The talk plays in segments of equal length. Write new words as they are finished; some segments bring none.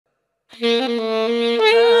See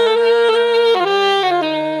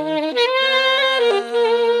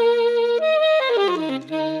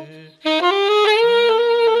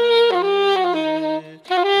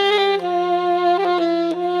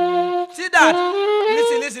that?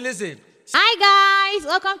 Listen. Hi guys,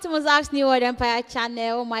 welcome to Mosax New World Empire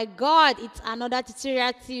channel. Oh my god, it's another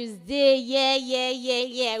tutorial Tuesday.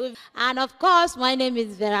 Yeah. And of course, my name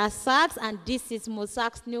is Verasax and this is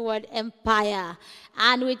Mosax New World Empire.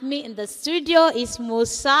 And with me in the studio is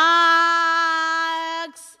Mosax.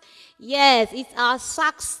 Yes, it's our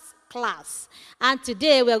sax class. And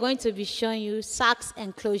today we're going to be showing you sax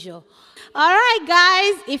enclosure. Alright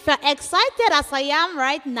guys, if you're excited as I am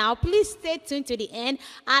right now, please stay tuned to the end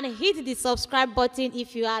and hit the subscribe button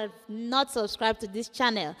if you are not subscribed to this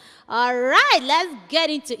channel. Alright, let's get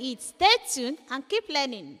into it. Stay tuned and keep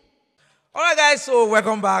learning. Alright guys, so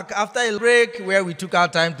welcome back. After a break where we took our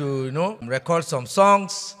time to, record some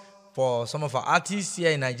songs for some of our artists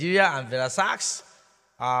here in Nigeria and Verasax,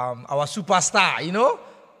 our superstar,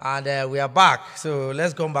 and we are back. So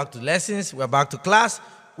let's go back to lessons. We're back to class.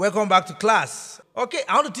 Welcome back to class. Okay,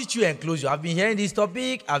 I want to teach you enclosure. I've been hearing this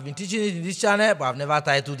topic. I've been teaching it in this channel, but I've never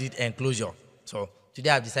titled it enclosure. So today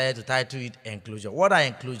I've decided to title it enclosure. What are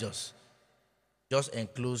enclosures? Just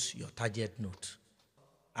enclose your target note.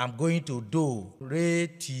 I'm going to do, re,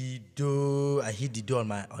 ti, do. I hit the do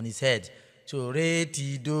on his head. So re,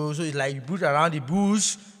 ti, do. So it's like you put around the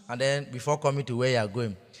bush and then before coming to where you are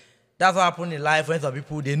going. That's what happened in life when some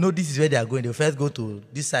people, they know this is where they are going. They first go to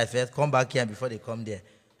this side first, come back here before they come there.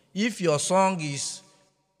 If your song is,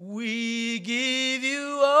 we give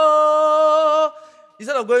you all,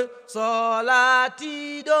 instead of going, sol, la,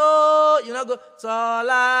 ti, do, you not go, sol,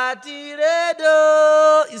 la, ti, re,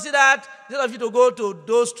 do. You see that? Instead of you to go to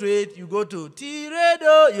do straight, you go to ti, re,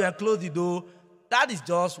 do, you enclose the do. That is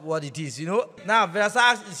just what it is, Now,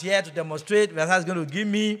 Verasax is here to demonstrate. Verasax is going to give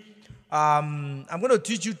me, I'm going to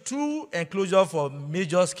teach you two enclosure for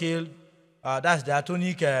major scale. That's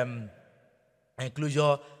diatonic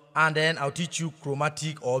enclosure. And then I'll teach you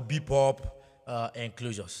chromatic or bebop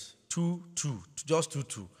enclosures. Just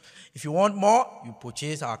two. If you want more, you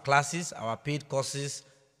purchase our classes, our paid courses,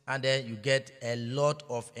 and then you get a lot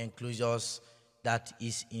of enclosures that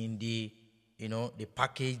is in the, the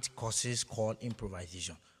packaged courses called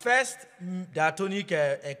improvisation. First, diatonic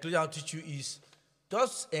enclosure I'll teach you is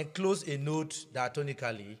just enclose a note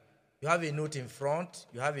diatonically. You have a note in front,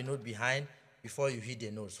 you have a note behind before you hit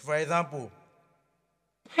the notes. For example,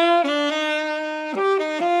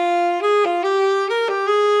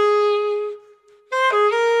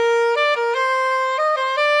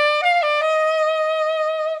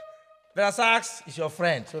 Verasax is your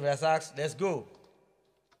friend. So Verasax, let's go.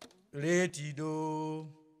 Re, ti, do.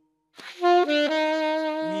 Mi,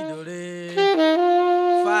 do, re.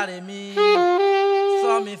 Fa, re, mi.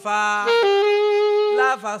 So, mi, fa.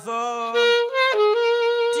 La, fa, sol.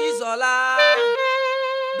 Ti, sol, la.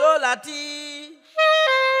 Do, la, ti.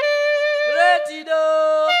 Re, ti, do.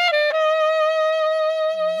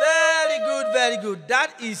 Very good.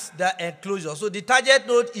 That is the enclosure. So the target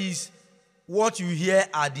note is what you hear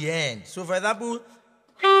at the end. So for example,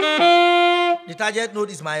 the target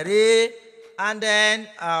note is my re, and then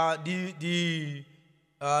the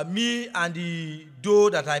mi and the do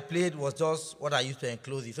that I played was just what I used to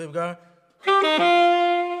enclose it. So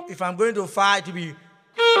if I'm going to fa, it will be.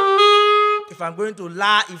 If I'm going to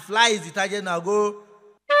la, if la is the target, now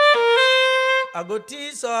I'll go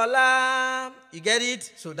ti, sol, la. You get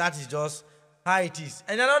it? So that is just how it is.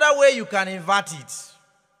 And another way you can invert it.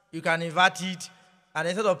 You can invert it, and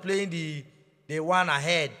instead of playing the one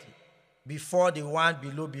ahead before the one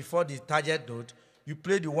below, before the target note, you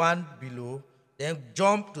play the one below, then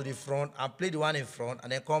jump to the front and play the one in front,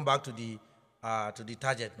 and then come back to the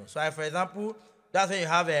target note. So, for example, that's when you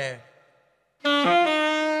have a.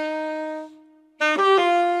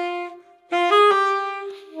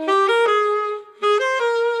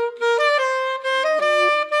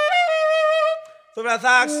 So,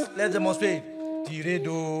 Verasax, let's demonstrate. Ti, re,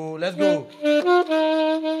 do, let's go.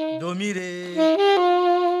 Do, mi, re,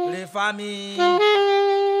 fa, mi,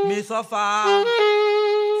 so, fa,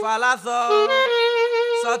 la, so,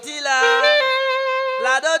 ti,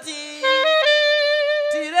 la, do, ti,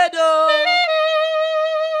 re, do.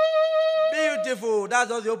 Beautiful. That's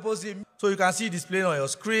just the opposite. So you can see it displaying on your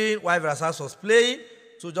screen while Verasax was playing.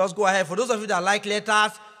 So just go ahead. For those of you that like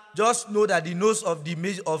letters, just know that the notes of the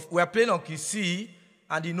major we're playing on key C.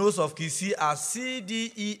 And the notes of key C are C,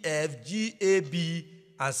 D, E, F, G, A, B,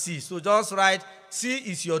 and C. So just write C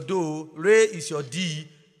is your do, Re is your D,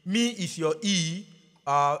 Mi is your E,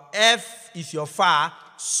 F is your Fa,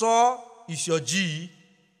 So is your G,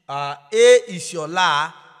 A is your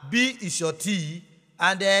La, B is your T,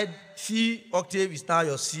 and then C octave is now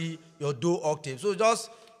your C, your Do octave. So just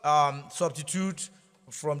substitute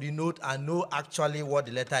from the note and know actually what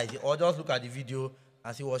the letter is, or just look at the video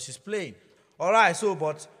and see what she's playing. All right. So,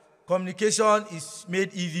 but communication is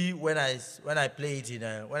made easy when I play it in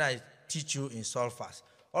when I teach you in solfas.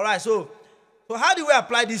 All right. So how do we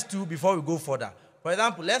apply these two before we go further? For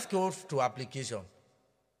example, let's go to application.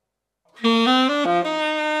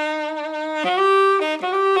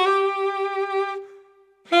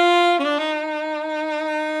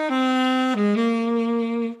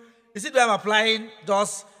 You see where I'm applying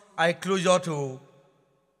just Enclosure to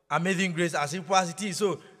Amazing Grace as simple as it is.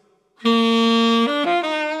 So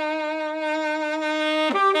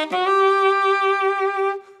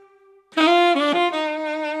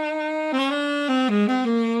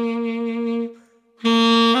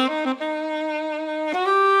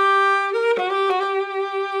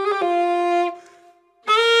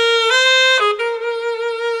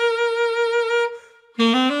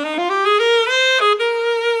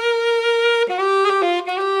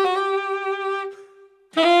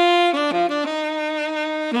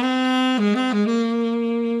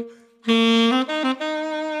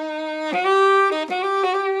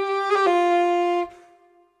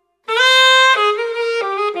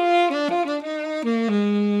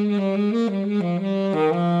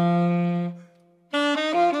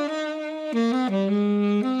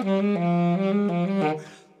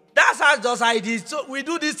just how it is. So we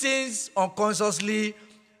do these things unconsciously,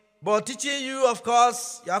 but teaching you, of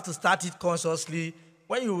course, you have to start it consciously.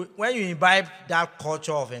 When you imbibe that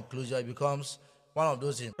culture of enclosure, it becomes one of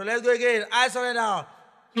those things. So let's go again. I surrender now.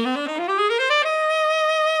 Instead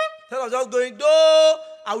of just going Do,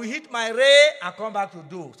 I will hit my Re and come back to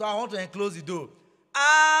Do. So I want to enclose the Do.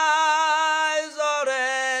 I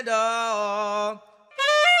surrender.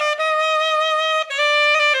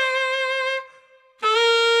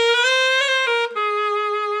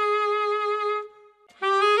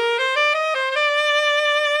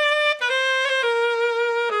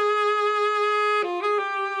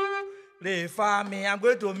 Re fa mi. I'm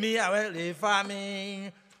going to me. I went Re fa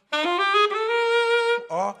mi.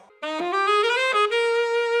 Or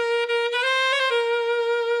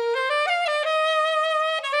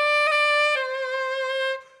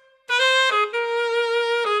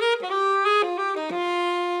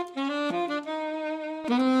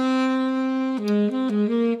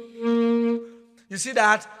you see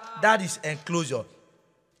that is enclosure.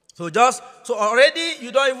 So already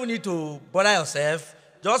you don't even need to bother yourself.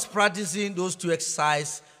 Just practicing those two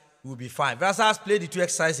exercises will be fine. Verasax, play the two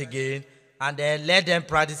exercises again and then let them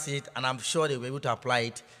practice it, and I'm sure they'll be able to apply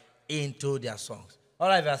it into their songs. All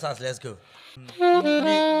right, Verasax, let's go.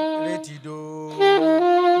 Re ti do,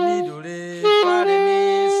 mi do re, fa re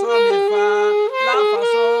mi, so mi fa, la fa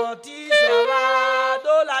so, ti so la,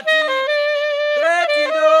 do la ti, re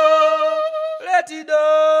ti do,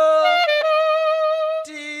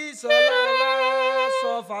 ti so la,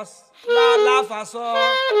 so fa, la fa so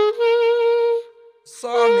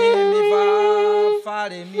mi fa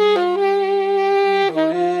re mi do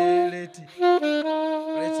re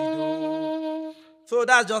ti do. So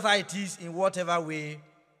that's just how it is in whatever way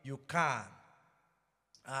you can.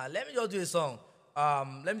 Let me just do a song.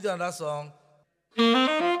 Let me do another song.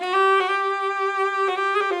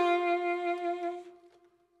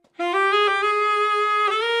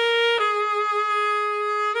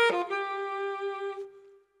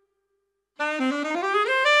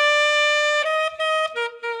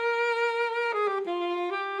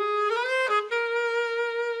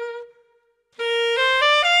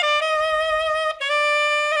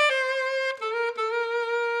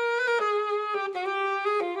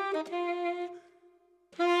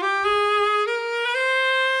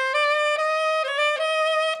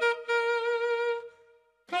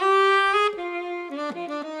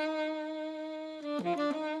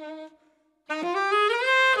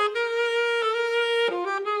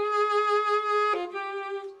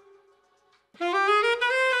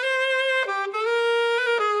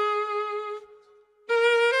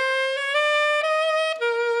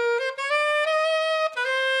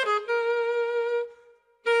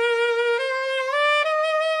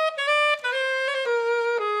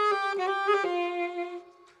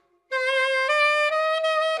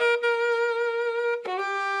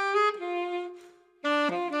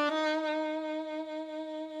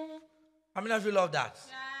 How many of you love that?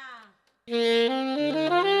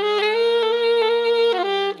 Yeah.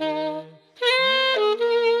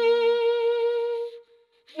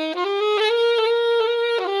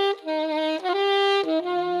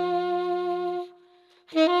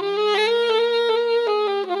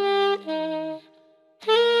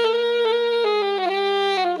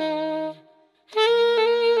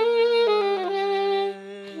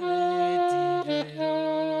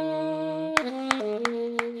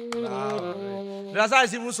 Verasax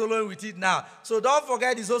is even soloing with it now. So don't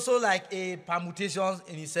forget, it's also like a permutation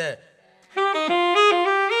in itself.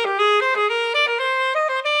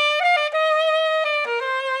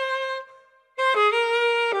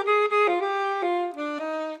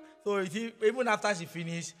 So even after she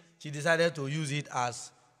finished, she decided to use it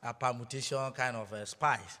as a permutation kind of a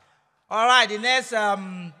spice. All right, the next,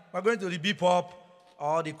 we're going to the bebop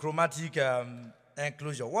or the chromatic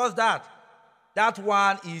enclosure. What's that? That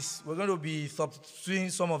one is, we're going to be substituting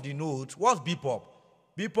some of the notes. What's bebop?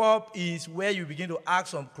 Bebop is where you begin to add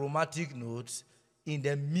some chromatic notes in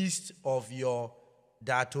the midst of your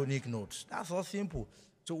diatonic notes. That's all simple.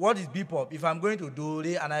 So what is bebop? If I'm going to do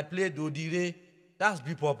re and I play do di re, that's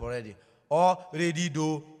bebop already. Or re di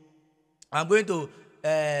do. I'm going to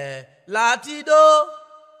la ti do,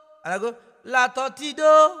 and I go la to ti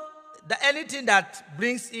do. Anything that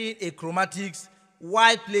brings in a chromatics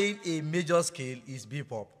while playing a major scale is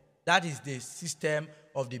bebop. That is the system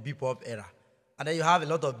of the bebop era. And then you have a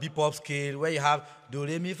lot of bebop scale where you have do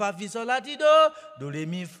re mi fa fi sol la ti do, do re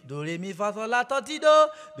mi fa sol la to ti do,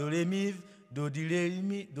 do re mi do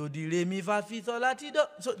re mi fa fi sol la ti do.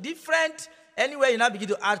 So different. Anywhere you now begin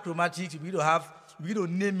to add chromatics, you begin to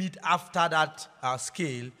name it after that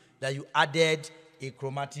scale that you added a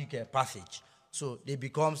chromatic passage. So it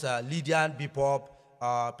becomes Lydian bebop,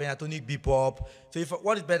 pentatonic bebop. So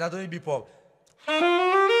what is pentatonic bebop?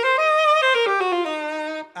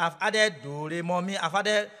 I've added do re mo mi.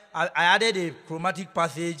 I added a chromatic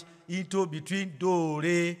passage into between do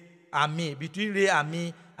re and mi. Between re and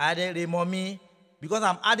mi, I added re mo mi. Because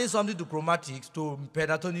I'm adding something to chromatics, to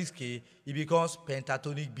pentatonic scale, it becomes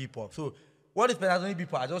pentatonic bebop. So what is pentatonic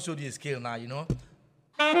bebop? I just showed you a scale now, you know.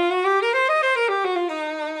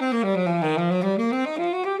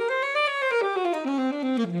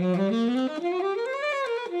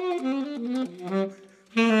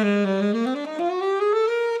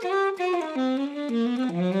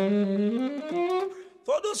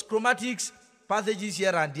 So those chromatics passages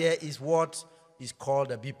here and there is what is called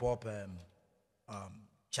the bebop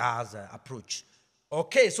jazz approach.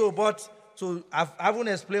 Okay, so I haven't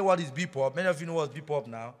explained what is bebop. Many of you know what's bebop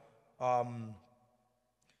now. So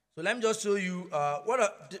let me just show you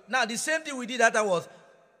now the same thing we did that was.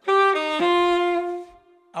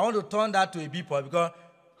 I want to turn that to a bebop because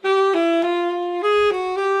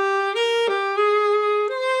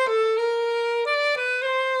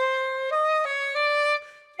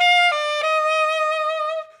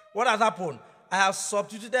what has happened? I have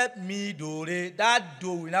substituted mi do re. That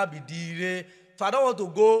do will now be di re. So I don't want to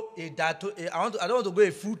go I don't want to go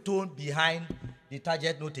a full tone behind the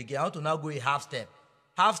target note again. I want to now go a half step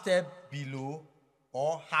below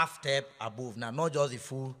or half step above. Now not just the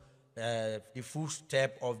full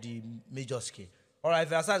step of the major scale. All right,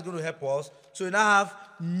 Verasax is going to help us. So you now have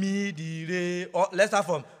mi di re. Or let's start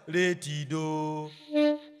from re ti do,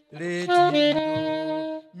 mi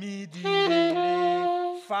di re,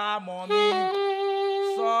 fa mo mi.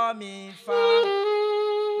 So mi fa,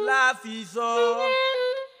 la fi so,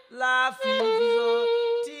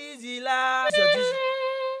 ti zi la,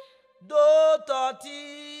 do to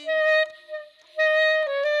ti,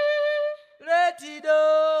 re ti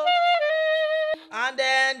do. And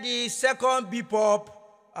then the second bebop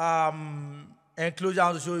enclosure I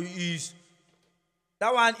want to show you is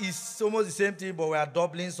that one is almost the same thing, but we are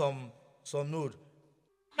doubling some note.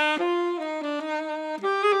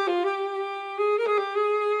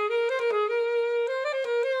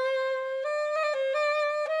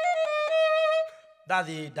 That's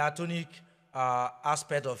the diatonic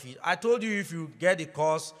aspect of it. I told you if you get the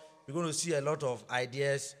course, you're going to see a lot of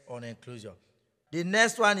ideas on enclosure. The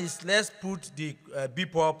next one is let's put the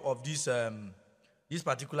bebop of this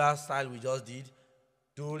particular style we just did.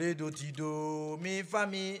 Do re do ti do mi fa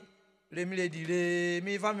mi re mi re di re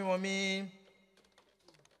mi fa mi mo mi.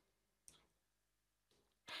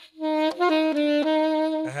 Re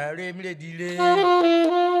mi re di re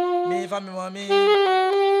mi fa mi mo mi.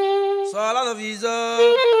 So la do vi so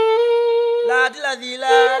la di la di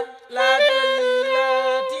la la di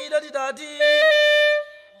la ti do di do di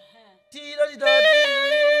ti do di do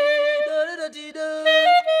di do di do.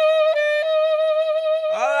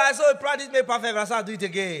 All right, so practice make perfect. Verasax do it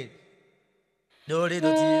again. Do di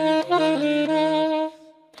do ti do di do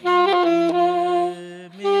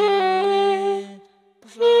mi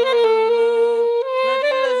so la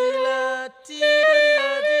di la ti do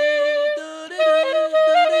di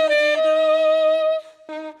do di do.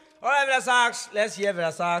 All right, Verasax, let's hear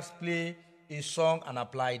Verasax play a song and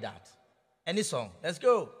apply that. Any song. Let's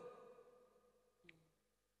go.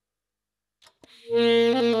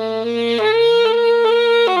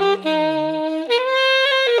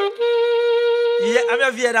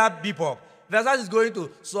 I'm hear that bebop. Verasax is going to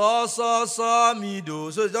so, mi,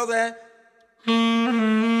 do. So it's just there.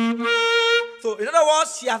 So in other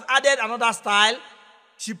words, she has added another style.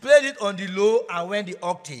 She played it on the low and went the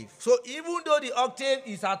octave. So even though the octave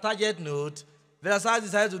is her target note, Verasax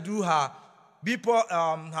decided to do her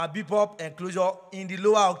bebop enclosure in the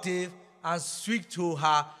lower octave and switch to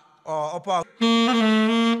her upper.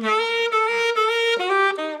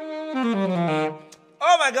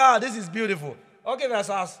 Oh my God, this is beautiful. Okay,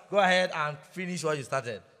 Verasax, go ahead and finish what you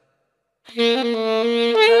started.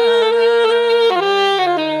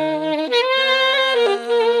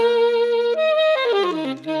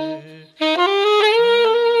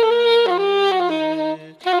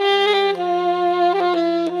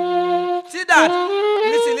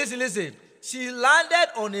 Listen. She landed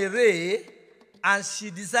on a ray, and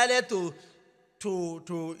she decided to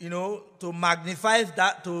magnify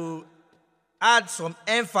that, to add some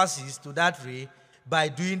emphasis to that ray by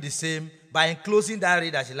doing the same, by enclosing that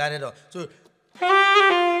ray that she landed on. So,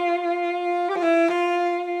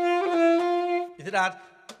 you see that?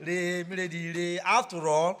 Re, mi, re, di, re. After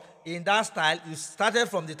all, in that style, you started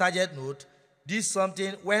from the target note, did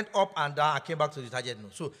something, went up and down, and came back to the target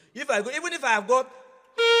note. So, if I go, even if I have got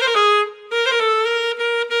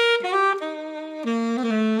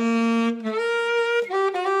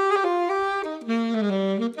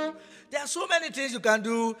there are so many things you can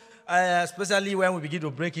do, especially when we begin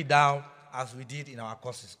to break it down as we did in our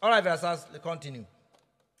courses. All right, Verasax, let's continue.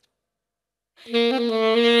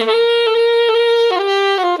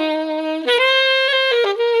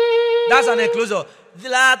 That's an enclosure.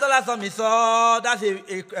 That's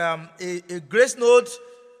a grace note.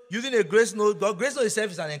 Using a grace note, the grace note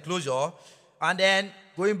itself is an enclosure, and then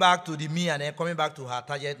going back to the mi and then coming back to her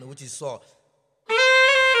target note, which is so.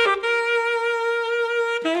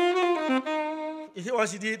 You see what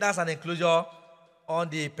she did? That's an enclosure on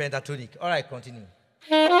the pentatonic. All right, continue.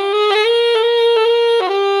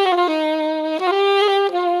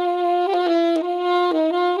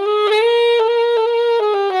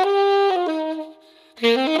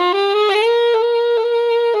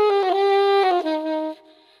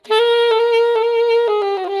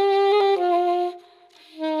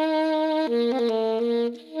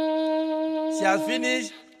 She has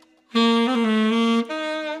finished.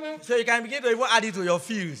 So you can begin to even add it to your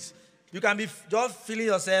feels. You can be just feeling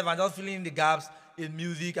yourself and just filling in the gaps in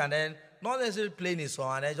music, and then not necessarily playing a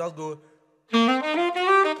song, and then just go. I'm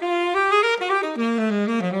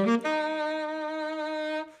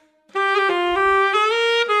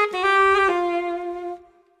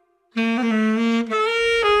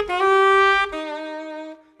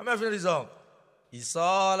going to finish this song. It's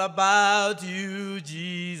all about you,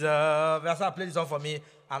 Jesus. Verasax, play this song for me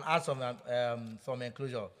and add some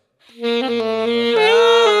enclosure.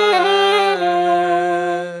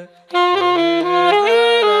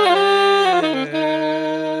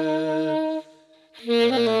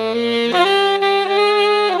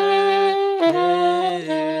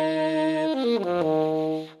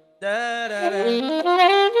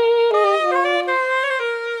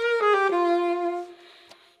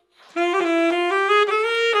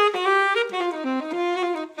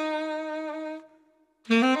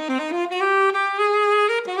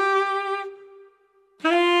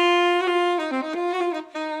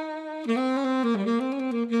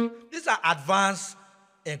 These are advanced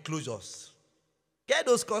enclosures. Get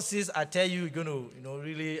those courses. I tell you, you're going to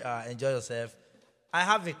really enjoy yourself. I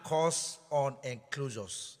have a course on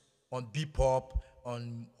enclosures, on bebop,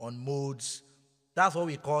 on modes. That's what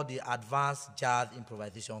we call the Advanced Jazz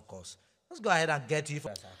Improvisation course. Let's go ahead and get it.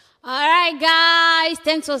 All right, guys.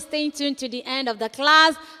 Thanks for staying tuned to the end of the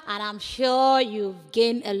class, and I'm sure you've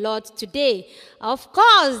gained a lot today. Of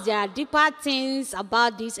course, there are deeper things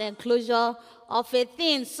about this enclosure of a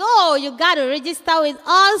thing. So you got to register with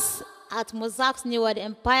us at Mosax New World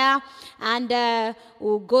Empire, and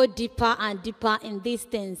we'll go deeper and deeper in these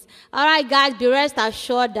things. All right, guys, be rest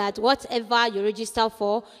assured that whatever you register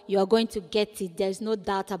for, you're going to get it. There's no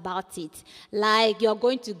doubt about it. Like, you're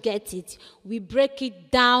going to get it. We break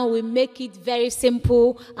it down, we make it very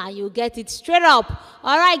simple, and you get it straight up.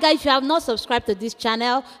 All right, guys, if you have not subscribed to this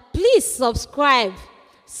channel, please subscribe.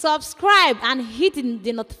 Subscribe and hit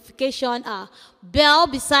the notification bell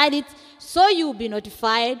beside it, so you'll be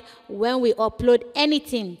notified when we upload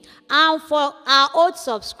anything. And for our old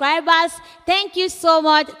subscribers, thank you so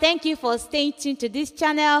much. Thank you for staying tuned to this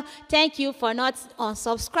channel. Thank you for not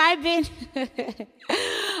unsubscribing.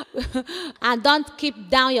 And don't keep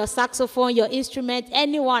down your saxophone, your instrument,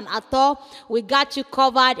 anyone at all. We got you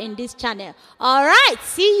covered in this channel. All right,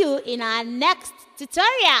 see you in our next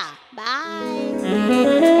tutorial. Bye.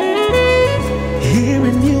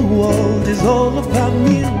 is all about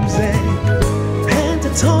music.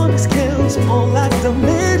 Pentatonic scales, more like the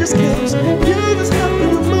major scales. You just happen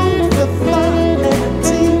to move the fire and the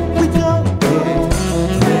team we go.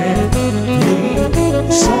 Get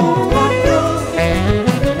ready, song.